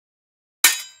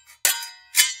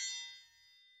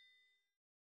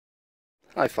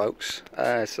Hi folks,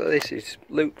 so this is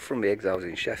Luke from the Exiles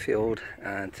in Sheffield,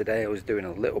 and today I was doing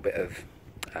a little bit of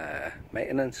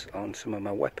maintenance on some of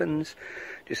my weapons,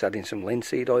 just adding some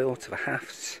linseed oil to the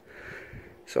hafts.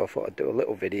 So I thought I'd do a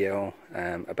little video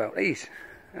about these.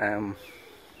 So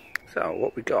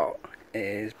what we got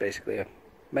is basically a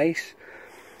mace,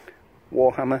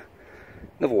 warhammer,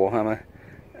 another warhammer,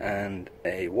 and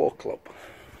a war club.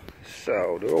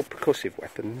 So they're all percussive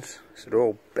weapons, so they're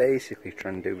all basically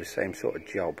trying to do the same sort of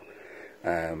job,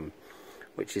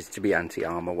 which is to be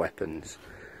anti-armour weapons.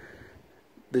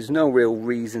 There's no real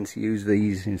reason to use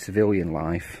these in civilian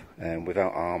life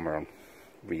without armour on,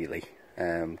 really.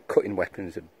 Cutting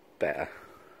weapons are better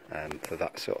for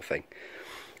that sort of thing.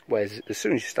 Whereas as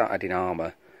soon as you start adding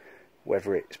armour,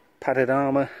 whether it's padded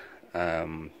armour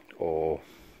or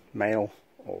mail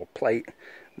or plate,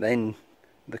 then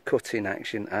the cutting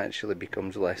action actually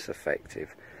becomes less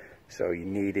effective. So you're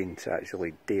needing to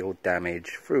actually deal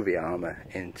damage through the armour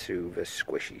into the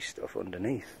squishy stuff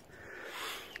underneath.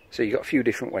 So you've got a few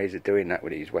different ways of doing that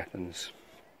with these weapons.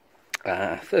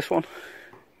 First one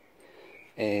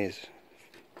is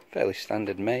fairly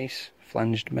standard mace,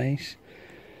 flanged mace.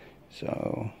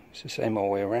 So it's the same all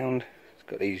the way around. It's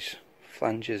got these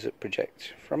flanges that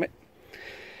project from it.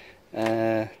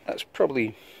 That's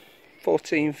probably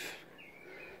 14th,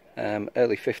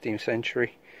 early 15th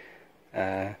century.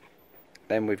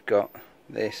 Then we've got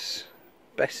this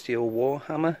bestial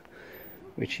warhammer,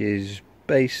 which is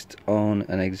based on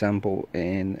an example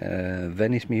in a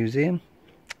Venice museum,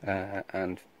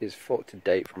 and is thought to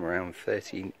date from around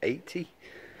 1380.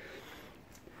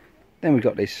 Then we've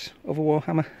got this other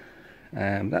warhammer.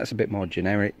 That's a bit more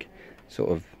generic,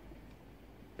 sort of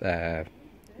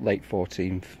late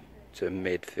 14th to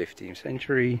mid 15th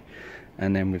century.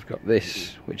 And then we've got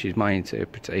this, which is my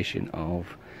interpretation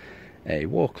of a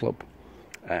war club,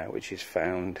 which is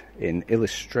found in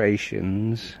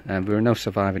illustrations. There are no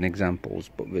surviving examples,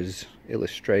 but there's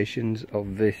illustrations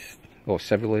of this, or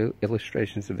several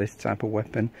illustrations of this type of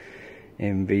weapon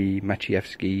in the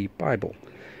Maciejewski Bible,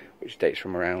 which dates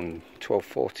from around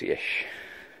 1240-ish.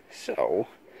 So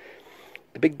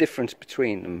the big difference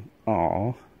between them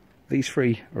are these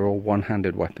three are all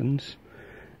one-handed weapons,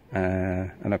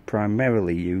 and are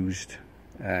primarily used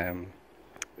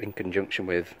in conjunction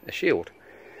with a shield.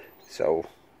 So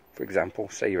for example,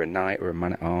 say you're a knight or a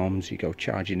man-at-arms, you go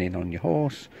charging in on your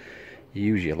horse, you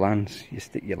use your lance, you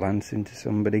stick your lance into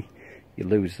somebody, you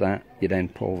lose that, you then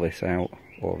pull this out,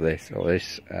 or this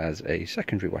as a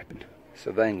secondary weapon.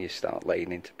 So then you start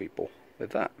laying into people with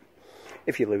that.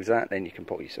 If you lose that, then you can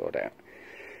pull your sword out.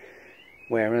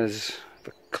 Whereas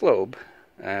the club,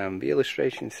 the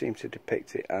illustrations seem to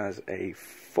depict it as a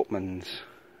footman's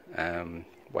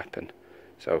weapon.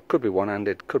 So it could be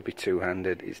one-handed, could be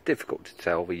two-handed. It's difficult to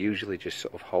tell. We're usually just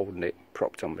sort of holding it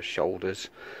propped on the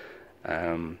shoulders.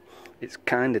 It's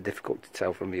kind of difficult to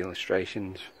tell from the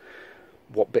illustrations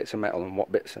what bits are metal and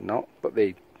what bits are not. But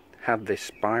they have this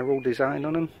spiral design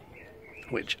on them,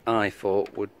 which I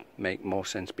thought would make more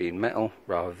sense being metal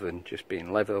rather than just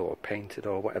being leather or painted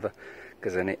or whatever,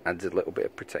 because then it adds a little bit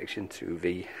of protection to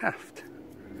the haft.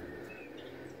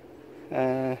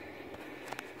 If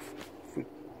we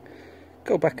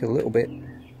go back a little bit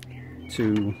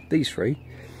to these three,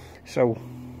 so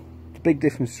the big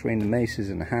difference between the maces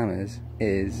and the hammers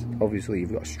is obviously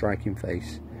you've got a striking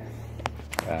face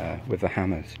with the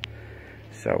hammers.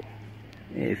 So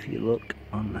if you look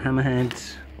on the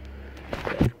hammerheads,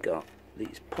 they've got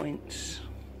these points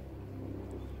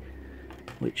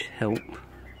which help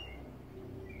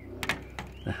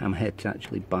the hammerhead to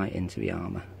actually bite into the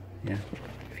armour. Yeah,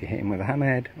 if you're hitting with a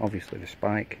hammerhead, obviously the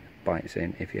spike bites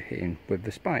in if you're hitting with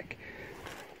the spike.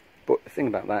 But the thing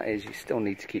about that is you still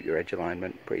need to keep your edge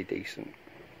alignment pretty decent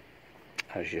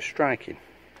as you're striking.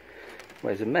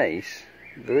 Whereas a mace,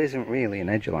 there isn't really an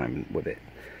edge alignment with it.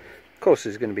 Of course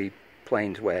there's going to be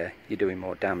planes where you're doing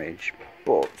more damage,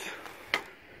 but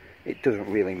it doesn't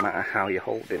really matter how you're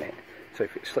holding it. So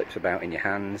if it slips about in your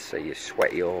hands, say you're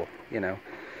sweaty or, you know,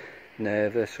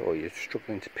 nervous, or you're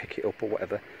struggling to pick it up or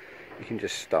whatever, you can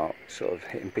just start sort of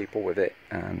hitting people with it,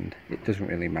 and it doesn't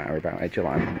really matter about edge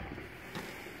alignment.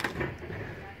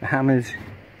 The hammers,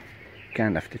 you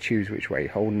kind of have to choose which way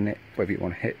you're holding it, whether you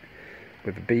want to hit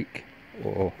with the beak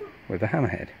or with the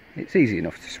hammerhead. It's easy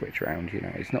enough to switch around, you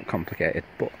know, it's not complicated,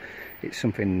 but it's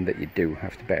something that you do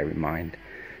have to bear in mind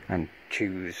and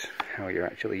choose how you're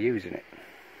actually using it.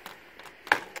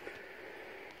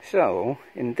 So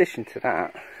in addition to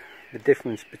that, the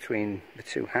difference between the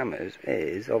two hammers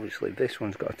is obviously this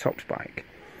one's got a top spike,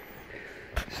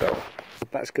 so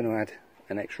that's going to add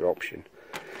an extra option.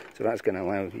 So that's going to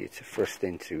allow you to thrust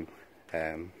into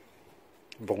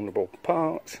vulnerable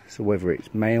parts. So whether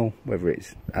it's mail, whether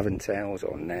it's aventails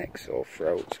or necks or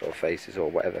throats or faces or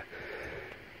whatever.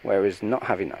 Whereas not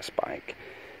having that spike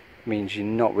means you're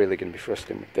not really going to be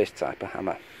thrusting with this type of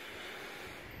hammer.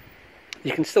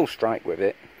 You can still strike with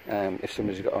it. If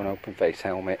somebody's got an open face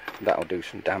helmet, that'll do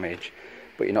some damage,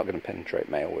 but you're not going to penetrate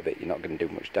mail with it. You're not going to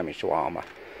do much damage to armour.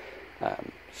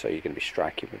 So you're going to be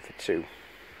striking with the two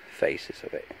faces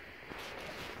of it.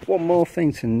 One more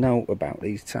thing to note about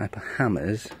these type of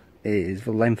hammers is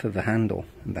the length of the handle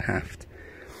and the haft.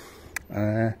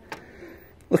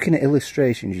 Looking at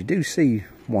illustrations, you do see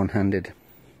one-handed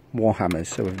warhammers,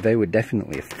 so they were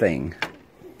definitely a thing.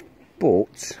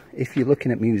 But if you're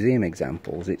looking at museum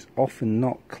examples, it's often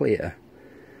not clear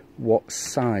what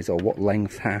size or what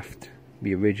length haft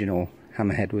the original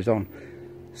hammerhead was on.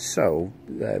 So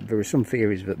there are some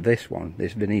theories that this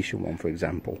Venetian one for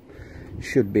example,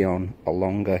 should be on a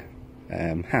longer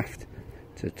haft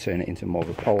to turn it into more of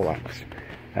a poleaxe.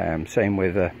 Same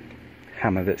with a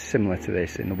hammer that's similar to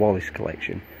this in the Wallace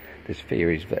collection. There's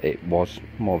theories that it was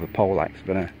more of a poleaxe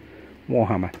than a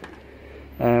warhammer.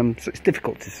 So it's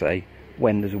difficult to say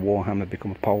when does a warhammer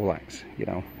become a poleaxe, you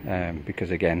know,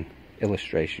 because again,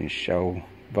 illustrations show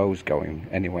those going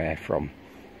anywhere from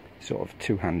sort of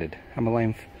two-handed hammer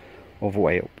length all the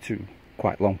way up to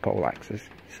quite long poleaxes.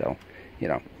 So, you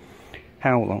know,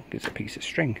 how long is a piece of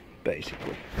string,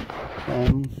 basically.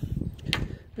 But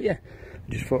yeah,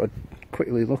 I just thought I'd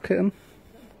quickly look at them,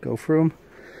 go through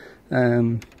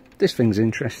them. This thing's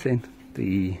interesting,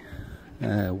 the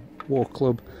War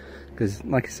Club, because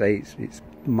like I say, it's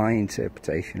my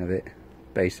interpretation of it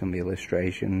based on the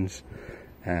illustrations.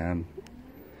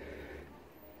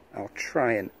 I'll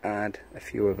try and add a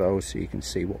few of those so you can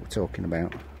see what we're talking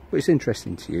about, but it's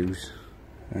interesting to use.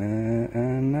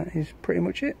 And that is pretty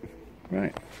much it.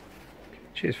 Right,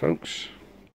 cheers folks.